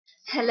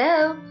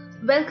Hello,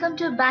 welcome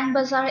to Bank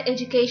Bazaar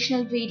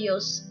educational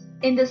videos.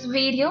 In this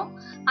video,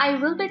 I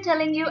will be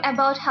telling you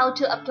about how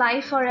to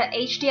apply for a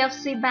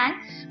HDFC Bank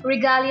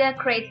Regalia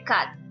credit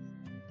card.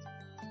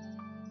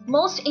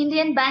 Most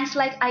Indian banks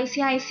like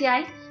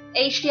ICICI,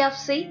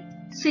 HDFC,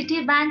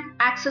 Citibank,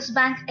 Axis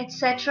Bank,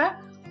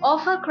 etc.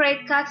 offer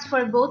credit cards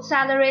for both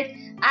salaried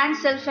and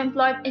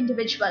self-employed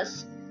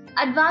individuals.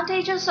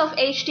 Advantages of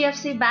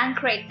HDFC Bank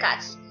credit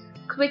cards: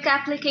 quick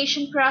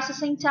application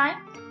processing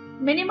time,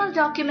 minimal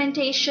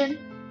documentation,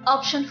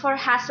 option for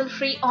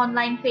hassle-free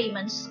online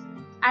payments.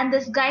 And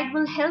this guide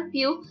will help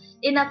you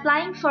in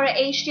applying for a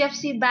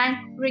HDFC Bank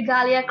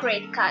Regalia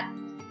credit card.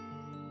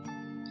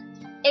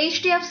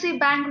 HDFC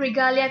Bank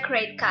Regalia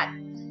credit card.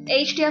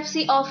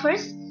 HDFC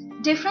offers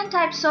different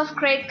types of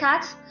credit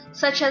cards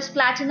such as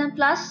Platinum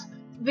Plus,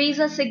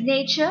 Visa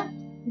Signature,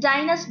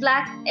 Diners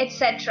Black,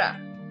 etc.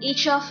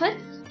 Each of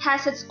it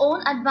has its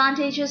own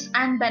advantages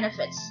and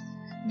benefits.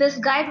 This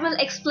guide will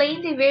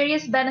explain the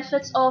various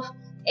benefits of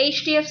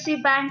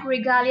HDFC Bank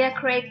Regalia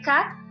credit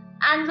card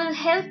and will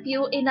help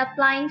you in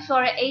applying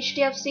for a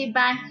HDFC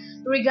Bank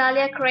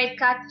Regalia credit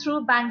card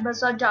through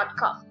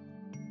bankbazaar.com.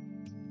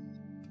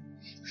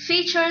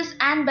 Features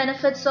and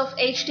benefits of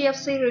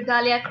HDFC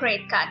Regalia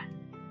credit card.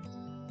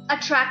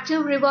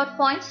 Attractive reward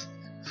points: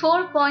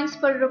 4 points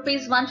per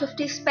rupees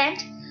 150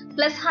 spent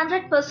plus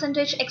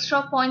 100%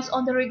 extra points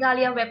on the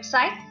Regalia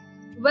website.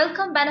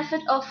 Welcome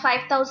benefit of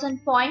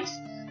 5,000 points.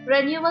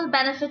 Renewal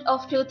benefit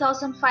of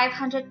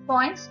 2,500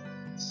 points,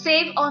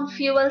 save on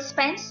fuel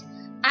spends,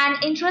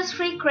 and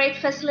interest-free credit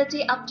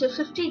facility up to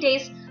 50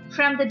 days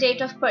from the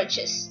date of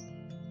purchase.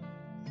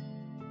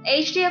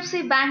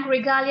 HDFC Bank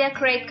Regalia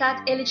credit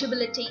card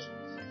eligibility.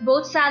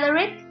 Both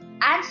salaried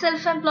and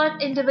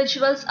self-employed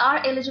individuals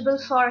are eligible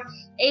for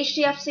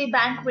HDFC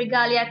Bank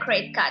Regalia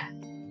credit card.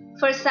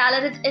 For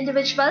salaried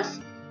individuals,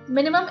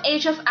 minimum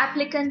age of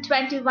applicant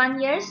 21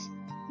 years,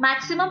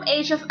 maximum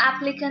age of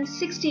applicant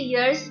 60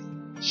 years,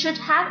 should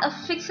have a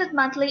fixed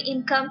monthly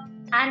income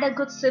and a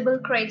good CIBIL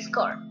credit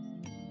score.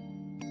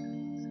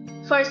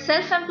 For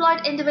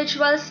self-employed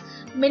individuals,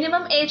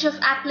 minimum age of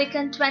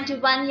applicant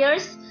 21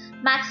 years,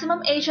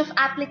 maximum age of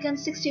applicant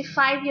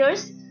 65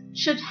 years,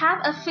 should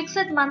have a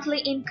fixed monthly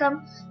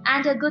income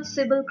and a good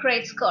CIBIL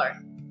credit score.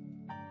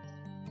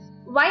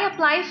 Why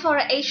apply for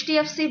a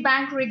HDFC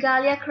Bank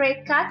Regalia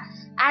credit card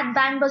at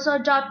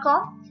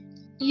bankbazaar.com?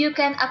 You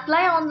can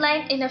apply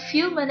online in a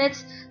few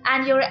minutes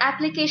and your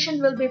application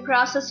will be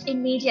processed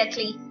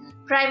immediately.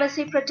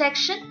 Privacy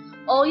protection: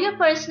 all your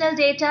personal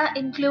data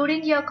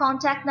including your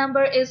contact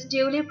number is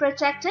duly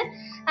protected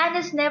and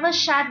is never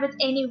shared with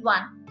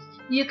anyone.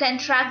 You can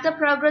track the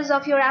progress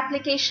of your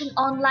application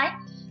online.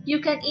 You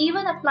can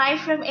even apply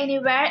from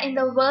anywhere in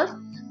the world.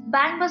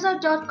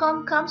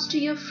 Bankbazaar.com comes to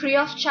you free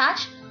of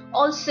charge.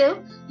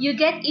 Also, you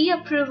get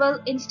e-approval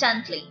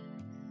instantly.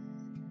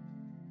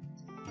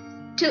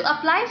 To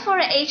apply for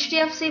a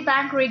HDFC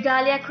Bank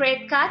Regalia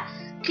credit card,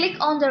 click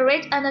on the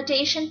red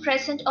annotation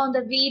present on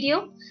the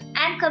video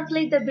and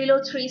complete the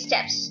below 3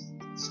 steps.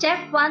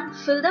 Step 1.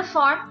 Fill the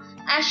form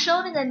as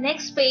shown in the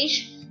next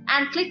page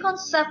and click on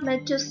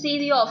Submit to see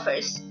the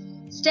offers.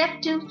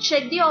 Step 2.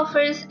 Check the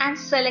offers and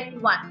select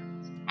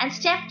one. And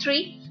Step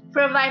 3.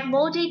 Provide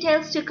more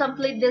details to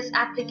complete this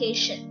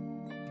application.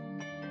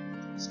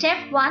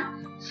 Step 1.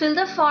 Fill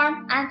the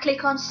form and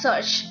click on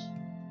Search.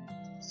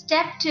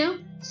 Step 2.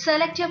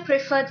 Select your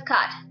preferred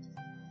card.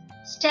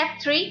 Step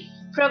 3.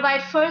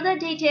 Provide further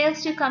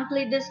details to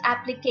complete this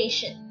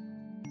application.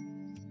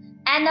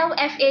 And now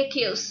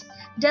FAQs.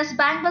 Does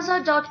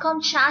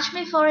bankbazaar.com charge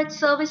me for its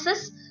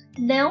services?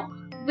 No,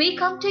 we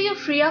come to you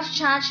free of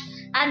charge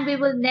and we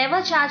will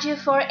never charge you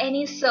for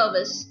any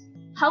service.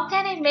 How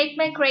can I make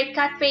my credit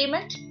card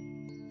payment?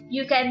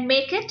 You can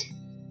make it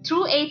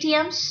through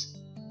ATMs,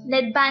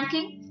 net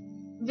banking,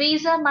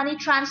 Visa money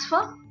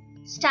transfer,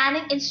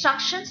 standing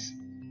instructions,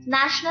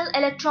 National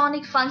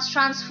Electronic Funds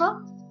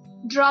Transfer,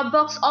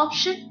 Dropbox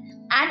option,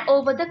 and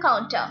over the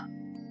counter.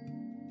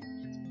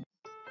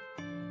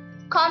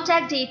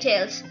 Contact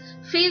details.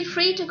 Feel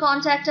free to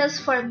contact us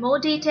for more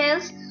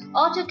details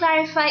or to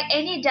clarify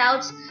any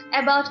doubts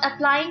about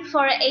applying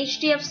for a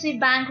HDFC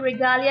Bank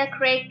Regalia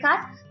credit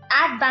card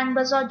at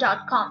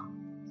bankbazaar.com.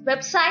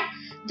 Website: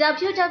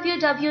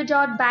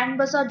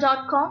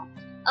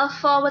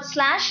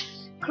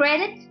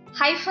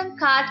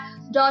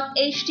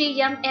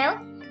 www.bankbazaar.com/credit-card.html.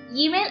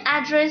 Email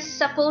address: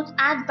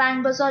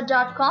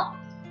 support@bankbazaar.com.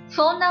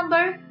 Phone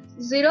number: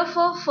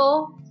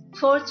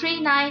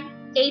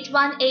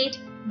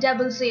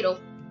 044-439-81800.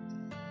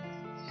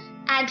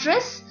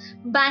 Address: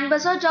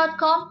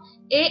 bankbazaar.com,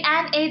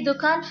 A&A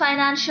Dukan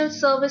Financial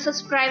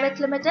Services Private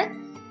Limited,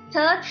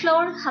 3rd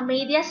floor,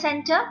 Hamidia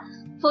Center,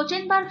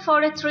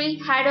 14/43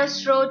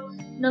 Hados Road,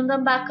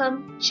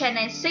 Nungambakam,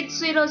 Chennai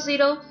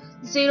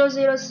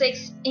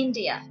 600006,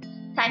 India.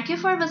 Thank you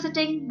for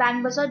visiting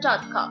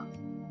bankbazaar.com.